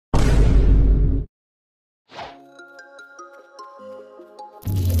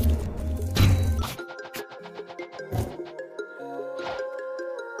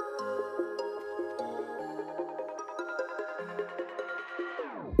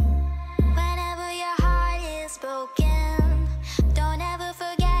is broken. Don't ever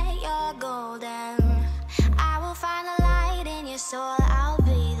forget you're golden. I will find a light in your soul, I'll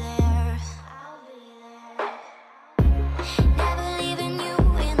be there. Never leaving you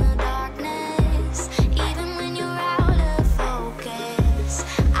in the darkness, even when you're out of focus.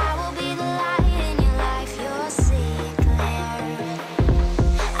 I will be the light in your life, you'll see it clear.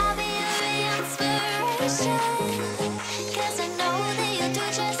 I'll be your inspiration, 'cause I know that you'll do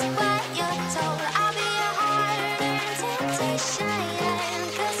just what you're told. I'll be your heart and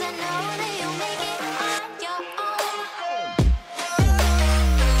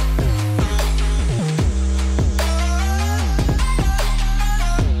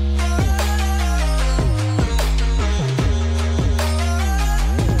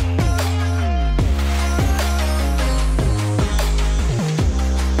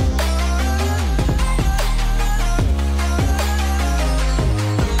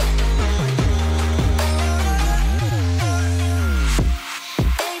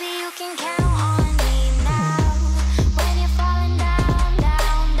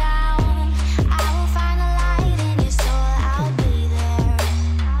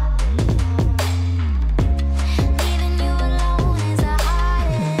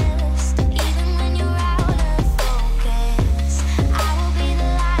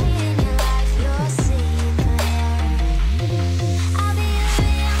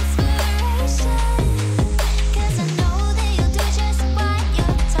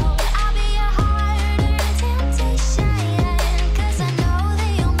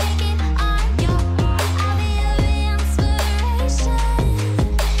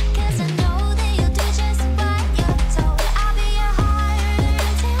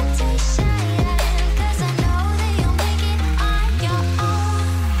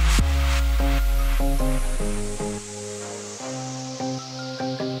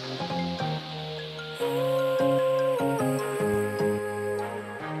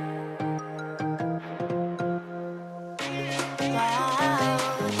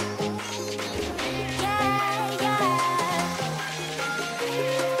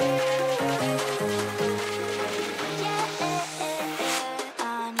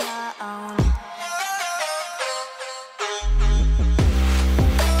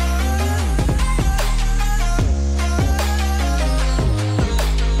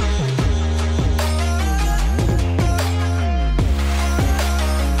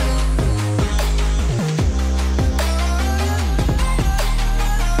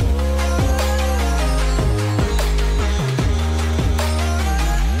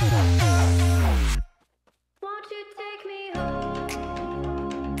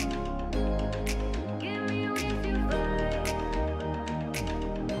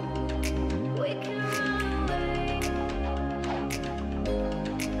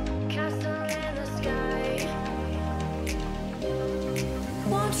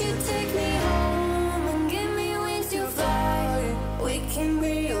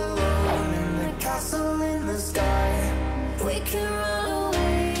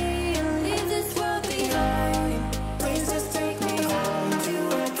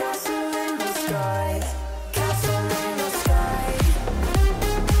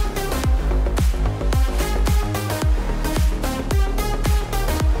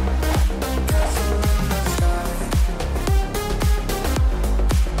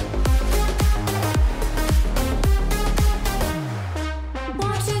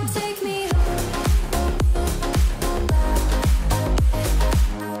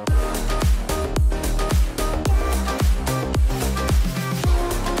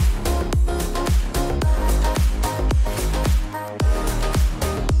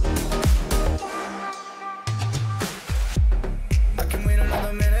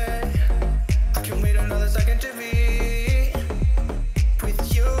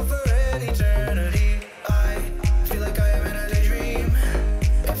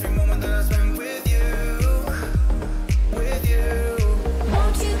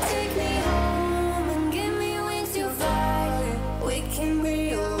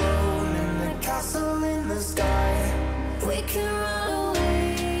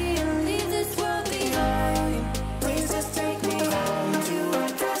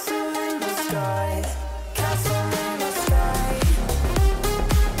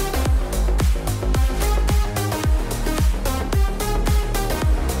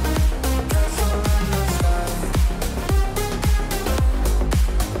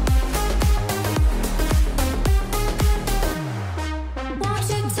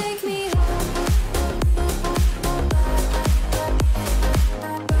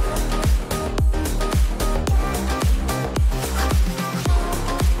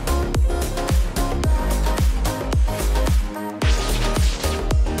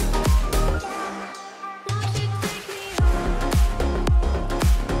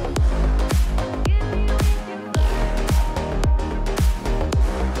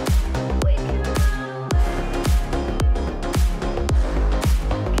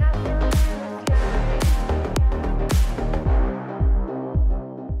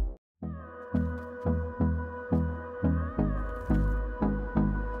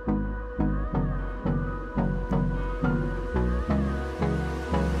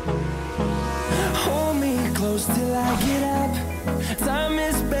close till I get up. Time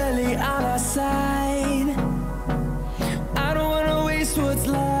is barely on our side. I don't wanna waste what's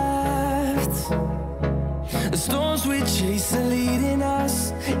left. The storms we chase are leading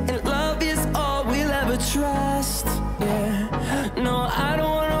us, and love is all we'll ever trust. Yeah, no, I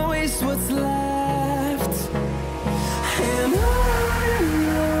don't wanna waste what's left. And on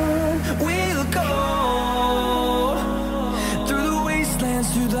we'll go, through the wastelands,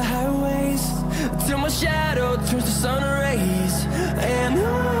 through the highways, till my shadow turns to sun rays. And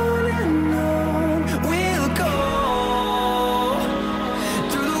on we'll go,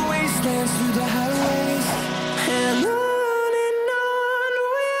 through the wastelands, through the highways, and on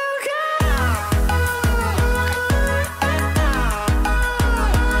we'll go.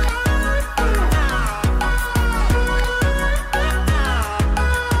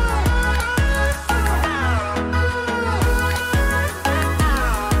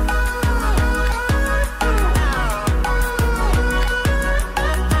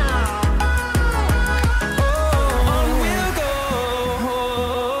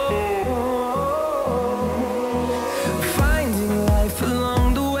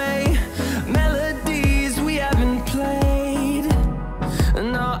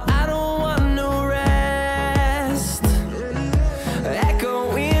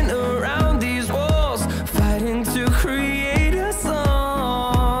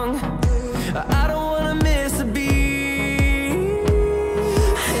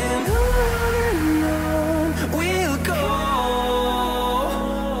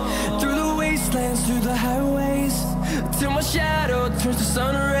 Through the highways, till my shadow turns to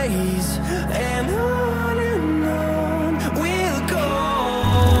sun rays. And on we'll go,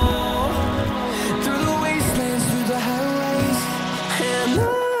 through the wastelands, through the highways, and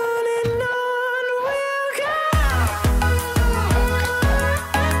on we'll go.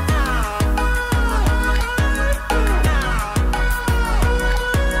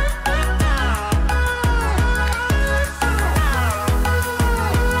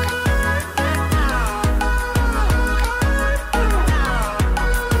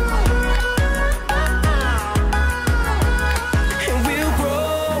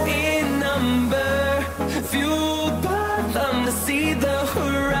 Fueled by them to see the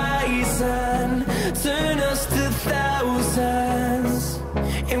horizon.